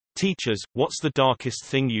Teachers, what's the darkest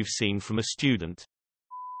thing you've seen from a student?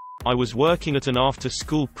 I was working at an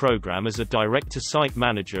after-school program as a direct-to-site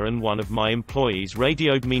manager, and one of my employees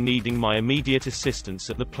radioed me needing my immediate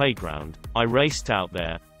assistance at the playground. I raced out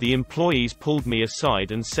there. The employees pulled me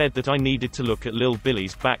aside and said that I needed to look at Lil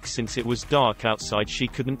Billy's back since it was dark outside. She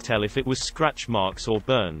couldn't tell if it was scratch marks or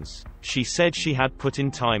burns. She said she had put in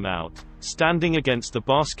time out, standing against the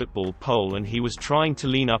basketball pole, and he was trying to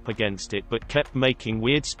lean up against it but kept making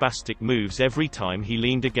weird spastic moves every time he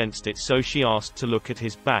leaned against it, so she asked to look at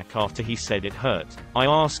his back after he said it hurt. I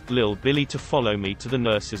asked Lil Billy to follow me to the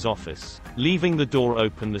nurse's office. Leaving the door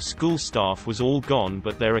open, the school staff was all gone,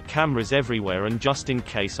 but there are cameras everywhere, and just in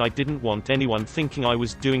case, I didn't want anyone thinking I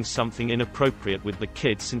was doing something inappropriate with the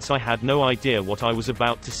kids, since I had no idea what I was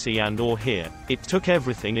about to see and or hear. It took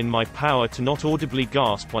everything in my power to not audibly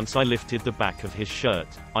gasp once I lifted the back of his shirt.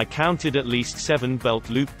 I counted at least 7 belt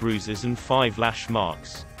loop bruises and 5 lash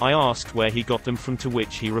marks. I asked where he got them from, to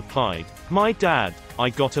which he replied, "My dad. I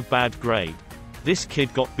got a bad grade." This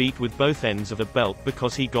kid got beat with both ends of a belt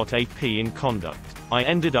because he got a P in conduct. I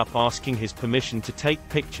ended up asking his permission to take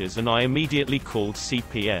pictures, and I immediately called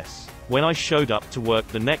CPS. When I showed up to work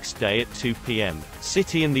the next day at 2 p.m.,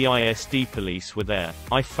 City and the ISD police were there.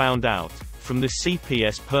 I found out from the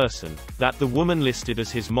CPS person that the woman listed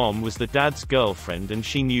as his mom was the dad's girlfriend, and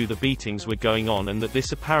she knew the beatings were going on, and that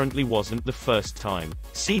this apparently wasn't the first time.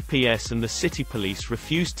 CPS and the city police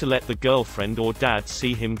refused to let the girlfriend or dad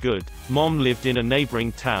see him good. Mom lived in a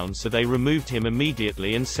neighboring town, so they removed him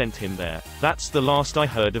immediately and sent him there. That's the last I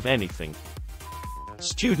heard of anything.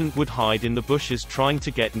 Student would hide in the bushes trying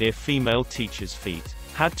to get near female teacher's feet.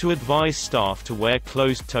 Had to advise staff to wear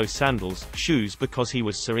closed-toe sandals, shoes, because he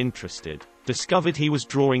was so interested. Discovered he was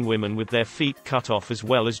drawing women with their feet cut off, as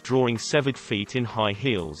well as drawing severed feet in high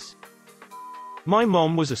heels. My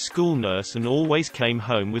mom was a school nurse and always came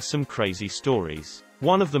home with some crazy stories.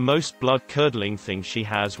 One of the most blood-curdling things she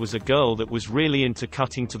has was a girl that was really into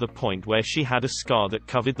cutting, to the point where she had a scar that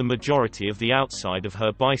covered the majority of the outside of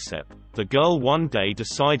her bicep. The girl one day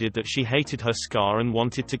decided that she hated her scar and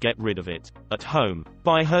wanted to get rid of it. At home,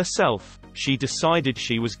 by herself, she decided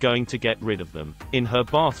she was going to get rid of them. In her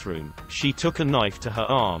bathroom, she took a knife to her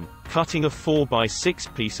arm, cutting a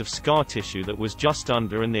 4x6 piece of scar tissue that was just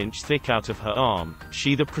under an inch thick out of her arm.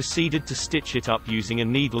 She then proceeded to stitch it up using a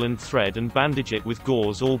needle and thread and bandage it with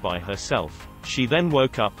gauze all by herself. She then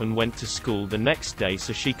woke up and went to school the next day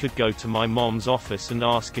so she could go to my mom's office and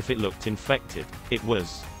ask if it looked infected. It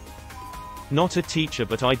was. Not a teacher,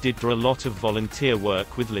 but I did do a lot of volunteer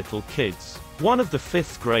work with little kids. One of the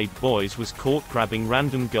 5th grade boys was caught grabbing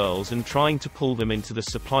random girls and trying to pull them into the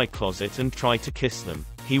supply closet and try to kiss them.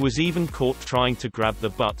 He was even caught trying to grab the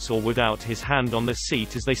butts or without his hand on the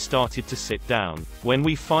seat as they started to sit down. When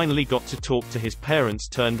we finally got to talk to his parents,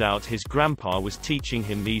 turned out his grandpa was teaching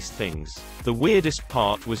him these things. The weirdest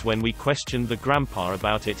part was when we questioned the grandpa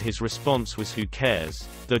about it, his response was, "Who cares?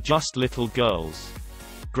 They're just little girls.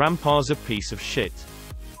 Grandpa's a piece of shit."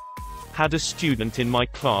 Had a student in my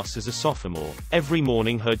class as a sophomore. Every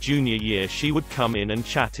morning her junior year she would come in and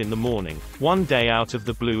chat in the morning. One day out of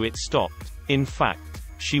the blue it stopped. In fact,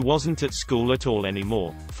 she wasn't at school at all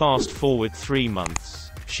anymore. Fast forward 3 months.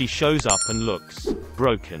 She shows up and looks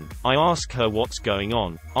broken. I ask her what's going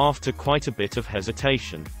on. After quite a bit of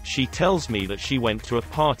hesitation, she tells me that she went to a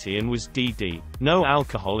party and was DD. No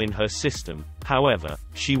alcohol in her system. However,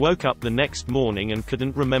 she woke up the next morning and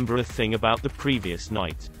couldn't remember a thing about the previous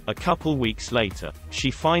night. A couple weeks later, she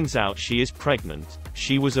finds out she is pregnant.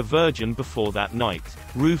 She was a virgin before that night.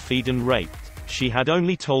 Roofied and raped. She had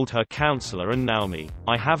only told her counselor and now me.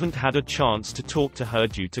 I haven't had a chance to talk to her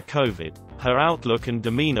due to COVID. Her outlook and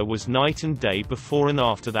demeanor was night and day before and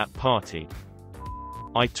after that party.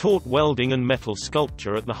 I taught welding and metal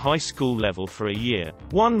sculpture at the high school level for a year.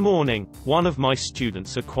 One morning, one of my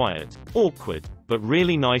students, a quiet, awkward, but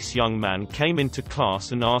really nice young man, came into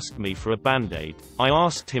class and asked me for a band-aid. I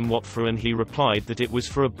asked him what for, and he replied that it was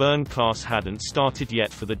for a burn class hadn't started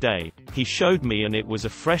yet for the day. He showed me, and it was a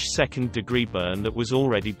fresh 2nd-degree burn that was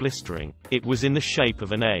already blistering. It was in the shape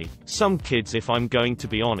of an A. Some kids, if I'm going to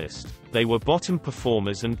be honest, they were bottom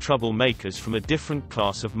performers and troublemakers from a different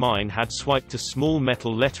class of mine, had swiped a small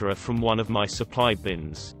metal letterer from one of my supply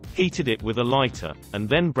bins, heated it with a lighter, and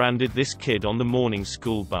then branded this kid on the morning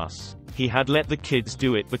school bus. He had let the kids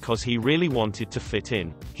do it because he really wanted to fit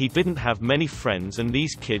in. He didn't have many friends, and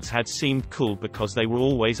these kids had seemed cool because they were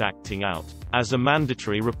always acting out. As a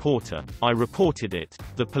mandatory reporter, I reported it.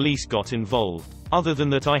 The police got involved. Other than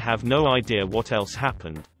that, I have no idea what else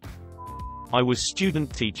happened. I was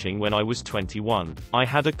student teaching when I was 21. I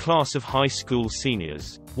had a class of high school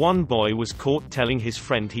seniors. One boy was caught telling his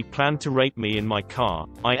friend he planned to rape me in my car.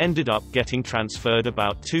 I ended up getting transferred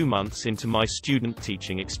about 2 months into my student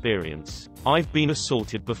teaching experience. I've been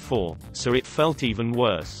assaulted before, so it felt even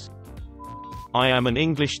worse. I am an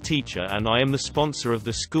English teacher and I am the sponsor of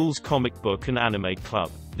the school's comic book and anime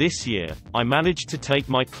club. This year, I managed to take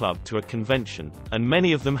my club to a convention, and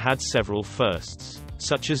many of them had several firsts,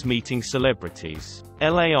 such as meeting celebrities,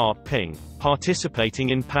 LARPing, participating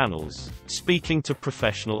in panels, speaking to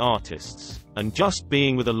professional artists, and just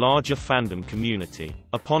being with a larger fandom community.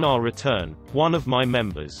 Upon our return, one of my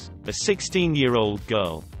members, a 16-year-old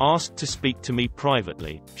girl, asked to speak to me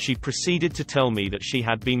privately. She proceeded to tell me that she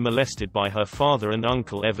had been molested by her father and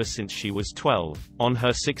uncle ever since she was 12. On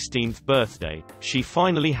her 16th birthday, she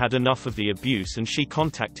finally had enough of the abuse and she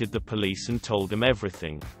contacted the police and told them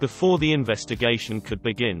everything. Before the investigation could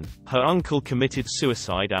begin, her uncle committed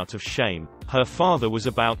suicide out of shame. Her father was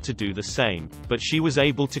about to do the same, but she was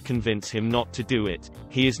able to convince him not to do it.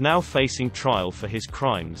 He is now facing trial for his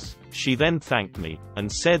crimes. She then thanked me,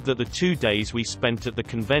 and said that the 2 days we spent at the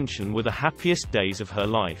convention were the happiest days of her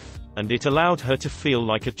life, and it allowed her to feel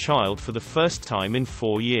like a child for the first time in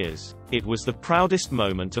 4 years. It was the proudest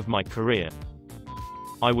moment of my career.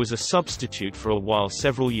 I was a substitute for a while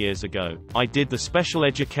several years ago. I did the special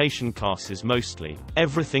education classes mostly,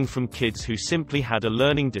 everything from kids who simply had a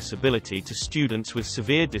learning disability to students with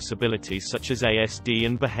severe disabilities such as ASD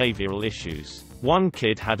and behavioral issues. One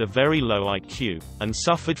kid had a very low IQ, and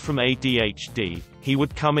suffered from ADHD. He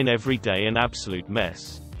would come in every day an absolute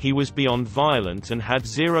mess. He was beyond violent and had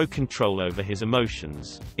zero control over his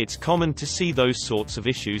emotions. It's common to see those sorts of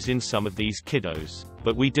issues in some of these kiddos,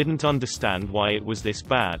 but we didn't understand why it was this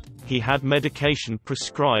bad. He had medication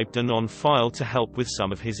prescribed and on file to help with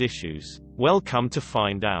some of his issues. Well, come to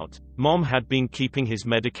find out, Mom had been keeping his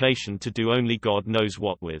medication to do only God knows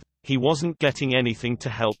what with. He wasn't getting anything to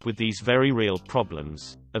help with these very real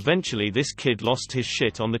problems. Eventually this kid lost his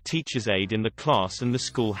shit on the teacher's aide in the class and the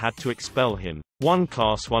school had to expel him. One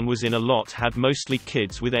class one was in a lot had mostly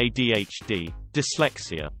kids with ADHD,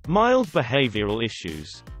 dyslexia, mild behavioral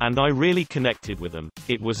issues, and I really connected with them.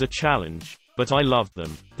 It was a challenge, but I loved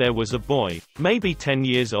them. There was a boy, maybe 10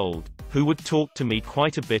 years old, who would talk to me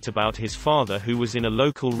quite a bit about his father who was in a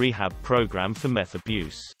local rehab program for meth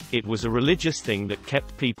abuse. It was a religious thing that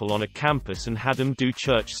kept people on a campus and had them do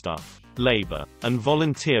church stuff, labor, and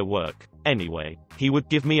volunteer work. Anyway, he would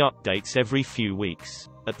give me updates every few weeks.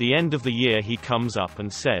 At the end of the year he comes up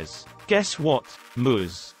and says, "Guess what,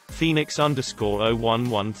 Muz?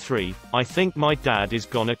 Phoenix_0113, I think my dad is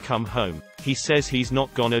gonna come home. He says he's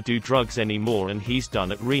not gonna do drugs anymore and he's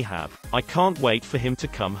done at rehab. I can't wait for him to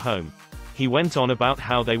come home." He went on about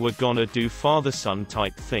how they were gonna do father-son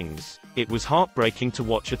type things. It was heartbreaking to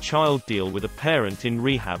watch a child deal with a parent in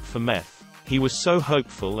rehab for meth. He was so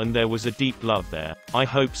hopeful and there was a deep love there. I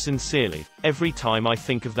hope sincerely, every time I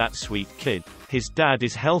think of that sweet kid, his dad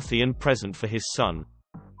is healthy and present for his son.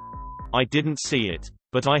 I didn't see it,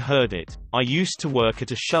 but I heard it. I used to work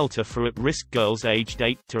at a shelter for at-risk girls aged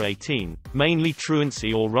 8 to 18, mainly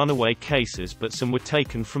truancy or runaway cases, but some were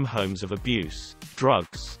taken from homes of abuse,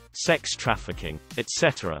 drugs, sex trafficking,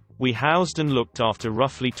 etc. We housed and looked after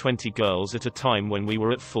roughly 20 girls at a time when we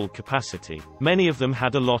were at full capacity. Many of them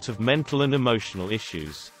had a lot of mental and emotional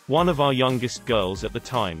issues. One of our youngest girls at the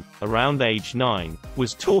time, around age 9,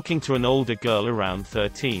 was talking to an older girl around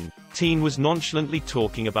 13. Teen was nonchalantly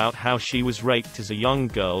talking about how she was raped as a young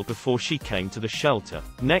girl before she came to the shelter.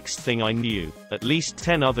 Next thing I knew, at least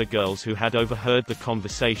 10 other girls who had overheard the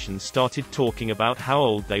conversation started talking about how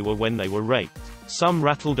old they were when they were raped. Some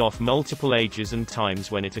rattled off multiple ages and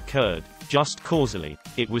times when it occurred, just causally.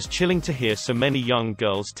 It was chilling to hear so many young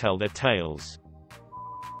girls tell their tales.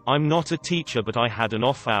 I'm not a teacher, but I had an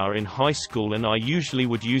off hour in high school and I usually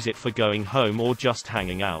would use it for going home or just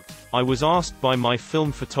hanging out. I was asked by my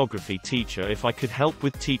film photography teacher if I could help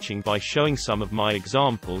with teaching by showing some of my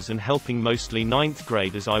examples and helping mostly 9th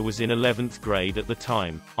graders. I was in 11th grade at the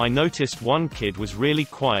time. I noticed one kid was really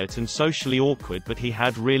quiet and socially awkward, but he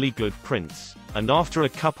had really good prints. And after a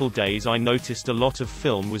couple days I noticed a lot of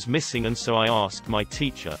film was missing, and so I asked my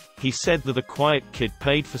teacher. He said that the quiet kid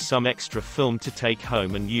paid for some extra film to take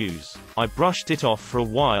home and use. I brushed it off for a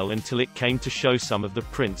while until it came to show some of the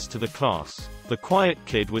prints to the class. The quiet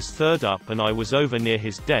kid was third up and I was over near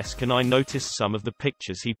his desk and I noticed some of the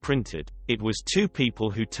pictures he printed. It was two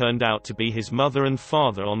people who turned out to be his mother and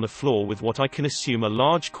father on the floor with what I can assume a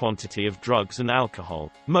large quantity of drugs and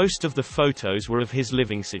alcohol. Most of the photos were of his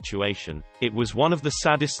living situation. It was one of the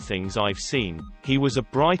saddest things I've seen. He was a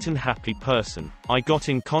bright and happy person. I got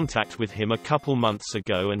in contact with him a couple months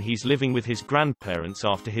ago and he's living with his grandparents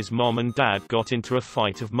after his mom and dad got into a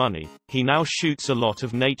fight of money. He now shoots a lot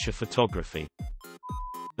of nature photography.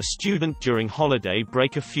 A student during holiday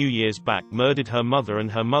break a few years back murdered her mother and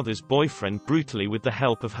her mother's boyfriend brutally with the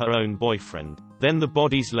help of her own boyfriend. Then the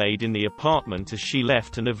bodies laid in the apartment as she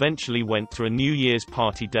left and eventually went to a New Year's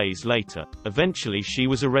party days later. Eventually she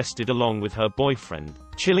was arrested along with her boyfriend.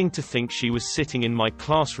 Chilling to think she was sitting in my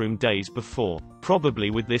classroom days before, probably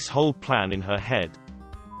with this whole plan in her head.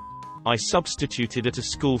 I substituted at a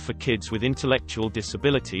school for kids with intellectual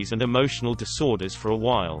disabilities and emotional disorders for a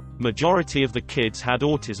while. Majority of the kids had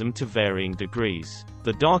autism to varying degrees.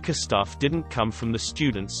 The darker stuff didn't come from the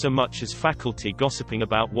students so much as faculty gossiping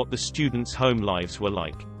about what the students' home lives were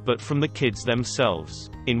like, but from the kids themselves.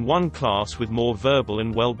 In one class with more verbal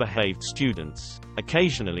and well-behaved students,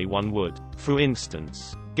 occasionally one would, for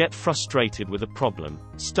instance, get frustrated with a problem,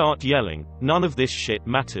 start yelling, "None of this shit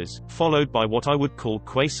matters," followed by what I would call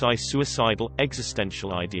quasi-suicidal,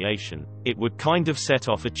 existential ideation. It would kind of set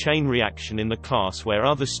off a chain reaction in the class where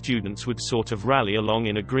other students would sort of rally along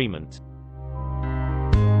in agreement.